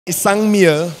Isang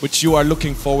meal which you are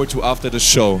looking forward to after the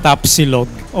show. Tapsilog,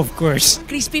 of course.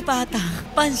 Crispy pata,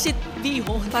 pancit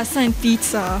bihon, pasta and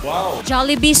pizza. Wow.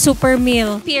 Jollibee super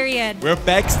meal, period. We're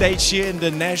backstage here in the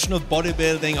National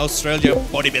Bodybuilding Australia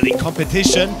bodybuilding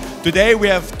competition. Today we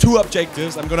have two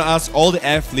objectives. I'm gonna ask all the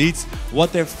athletes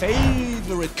what their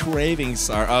favorite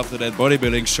cravings are after that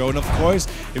bodybuilding show. And of course,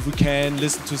 if we can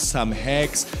listen to some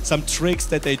hacks, some tricks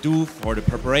that they do for the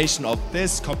preparation of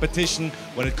this competition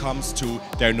when it comes to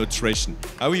their nutrition.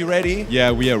 Are we ready?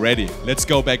 Yeah, we are ready. Let's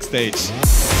go backstage.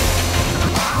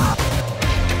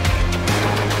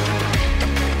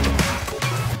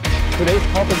 Today's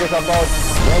topic is about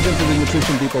welcome to the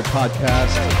Nutrition People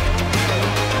podcast.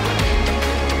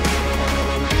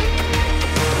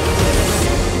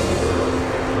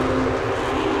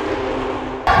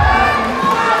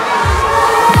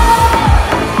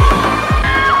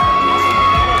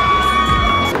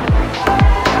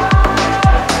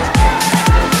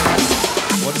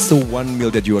 What's the one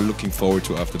meal that you are looking forward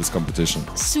to after this competition?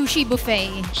 Sushi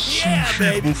buffet. Yeah,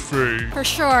 baby. Buffet. For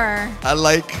sure. I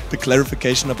like the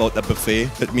clarification about a buffet.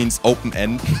 That means open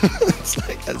end. It's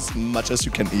like as much as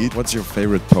you can eat. What's your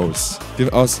favorite pose?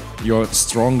 Give us your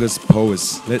strongest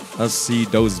pose. Let us see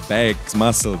those bags,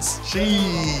 muscles.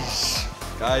 Sheesh.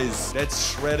 Guys,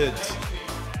 that's shredded.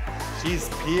 She's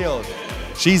peeled.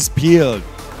 She's peeled.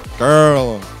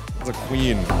 Girl, that's a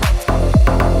queen.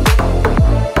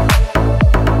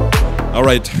 All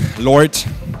right, Lord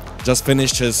just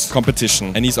finished his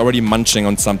competition and he's already munching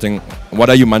on something. What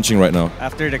are you munching right now?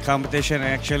 After the competition, I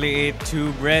actually ate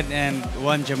 2 bread and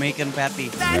 1 Jamaican patty.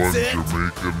 That's it.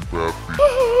 Jamaican patty.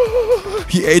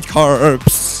 He ate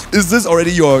carbs. Is this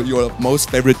already your most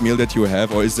favorite meal that you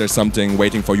have, or is there something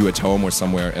waiting for you at home or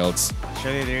somewhere else?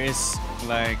 Actually, there is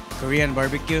like Korean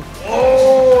barbecue.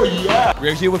 Oh yeah!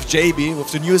 We're here with JB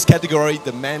with the newest category,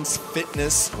 the men's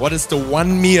fitness. What is the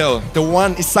one meal, the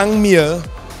one isang meal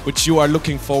which you are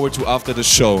looking forward to after the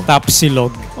show?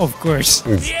 Tapsilog, of course.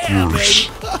 Yeah, baby.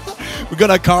 We're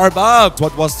gonna carb up.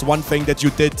 What was one thing that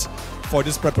you did for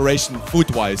this preparation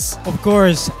food-wise? Of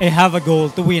course, I have a goal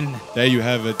to win. There you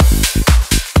have it.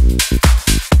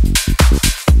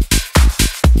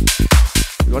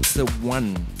 What's the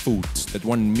one food, that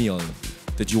one meal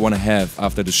that you want to have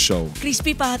after the show?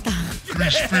 Crispy pata.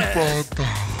 Crispy pata.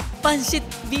 Pancit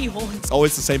bihon. It's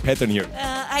always the same pattern here.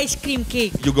 Ice cream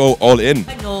cake. You go all in.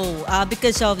 No,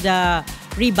 because of the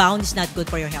rebound is not good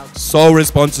for your health. So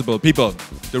responsible. People,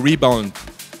 the rebound.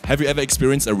 Have you ever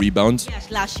experienced a rebound? Yes,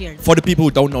 last year. For the people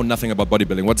who don't know nothing about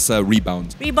bodybuilding, what's a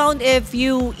rebound? Rebound, if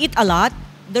you eat a lot,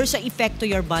 there's an effect to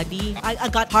your body. I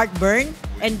got heartburn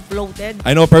and bloated.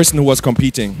 I know a person who was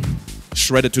competing,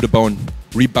 shredded to the bone,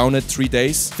 rebounded 3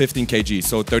 days, 15 kg,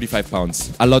 so 35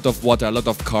 pounds. A lot of water, a lot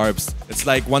of carbs. It's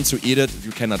like once you eat it,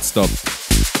 you cannot stop.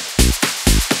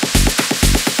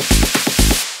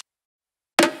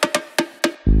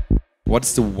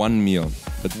 What's the one meal?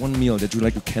 That one meal that you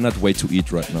cannot wait to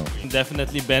eat right now?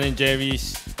 Definitely Ben &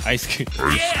 Jerry's ice cream.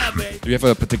 Yeah, baby. Do you have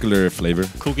a particular flavor?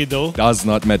 Cookie dough. Does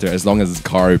not matter as long as it's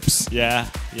carbs. Yeah.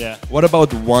 What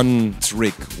about one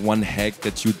trick, one hack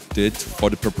that you did for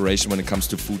the preparation when it comes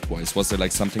to food-wise? Was there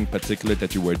like something particular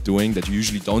that you were doing that you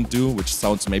usually don't do, which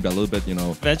sounds maybe a little bit,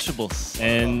 Vegetables.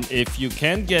 And if you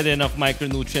can't get enough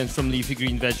micronutrients from leafy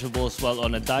green vegetables while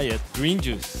on a diet, green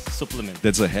juice supplement.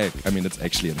 That's a hack. I mean, that's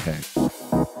actually a hack.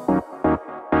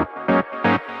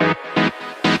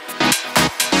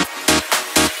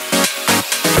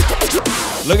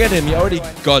 Look at him, he already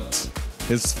got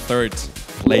his 3rd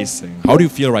placing. How do you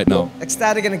feel right now?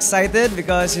 Ecstatic and excited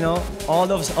because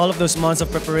all of those months of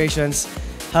preparations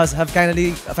have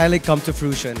finally come to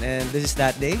fruition, and this is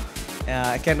that day.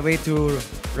 I can't wait to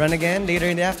run again later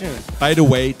in the afternoon. By the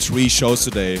way, 3 shows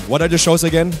today. What are the shows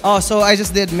again? Oh, so I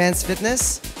just did men's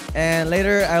fitness, and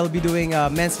later I'll be doing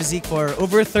men's physique for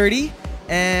over 30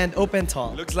 and open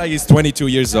tall. Looks like he's 22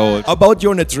 years old. About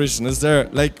your nutrition, is there,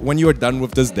 when you are done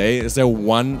with this day, is there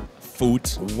one food,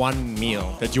 one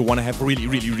meal that you want to have really,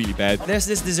 really, really bad? There's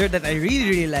this dessert that I really,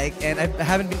 really like, and I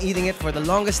haven't been eating it for the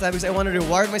longest time because I want to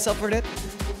reward myself for it.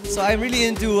 So I'm really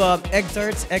into egg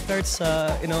tarts,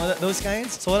 those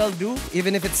kinds. So what I'll do,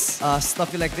 even if it's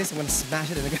stuffy like this, I'm gonna smash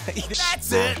it and I'm gonna eat it.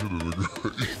 That's it!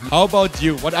 How about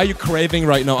you? What are you craving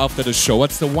right now after the show?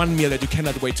 What's the one meal that you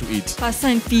cannot wait to eat? Pasta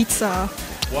and pizza.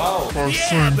 Wow!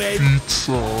 Yeah, baby!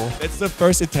 Pizza! That's the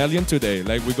first Italian today.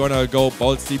 We're gonna go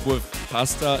balls deep with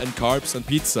pasta and carbs and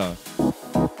pizza.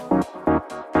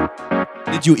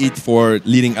 What did you eat for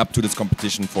leading up to this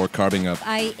competition for carving up?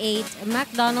 I ate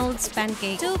McDonald's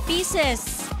pancake. 2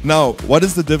 pieces. Now, what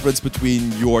is the difference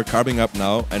between your carving up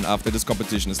now and after this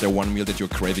competition? Is there one meal that you're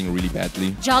craving really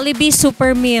badly? Jollibee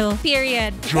Super Meal.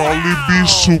 Period. Jollibee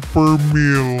Super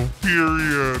Meal.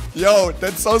 Period. Yo,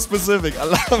 that's so specific. I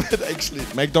love it actually.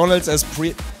 McDonald's as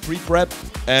pre-prep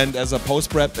and as a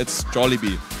post-prep, it's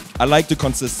Jollibee. I like the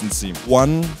consistency.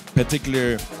 One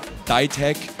particular diet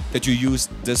hack that you use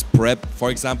this prep, for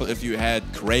example, if you had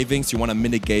cravings, you want to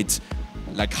mitigate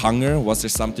like hunger, was there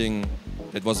something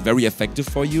that was very effective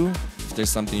for you? If there's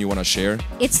something you want to share?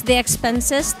 It's the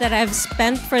expenses that I've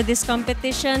spent for this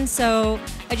competition. So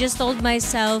I just told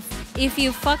myself, if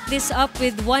you fuck this up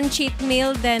with one cheat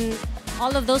meal, then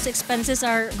all of those expenses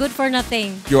are good for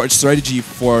nothing. Your strategy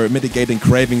for mitigating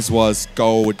cravings was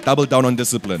go double down on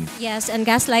discipline. Yes, and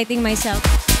gaslighting myself.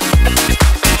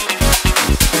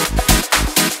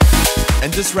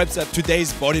 And this wraps up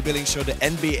today's bodybuilding show, the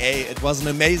NBA. It was an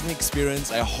amazing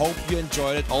experience. I hope you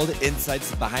enjoyed it, all the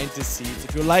insights behind the scenes.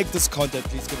 If you like this content,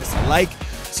 please give us a like.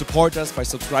 Support us by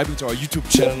subscribing to our YouTube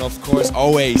channel. And of course,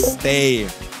 always stay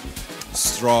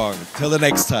strong. Till the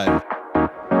next time.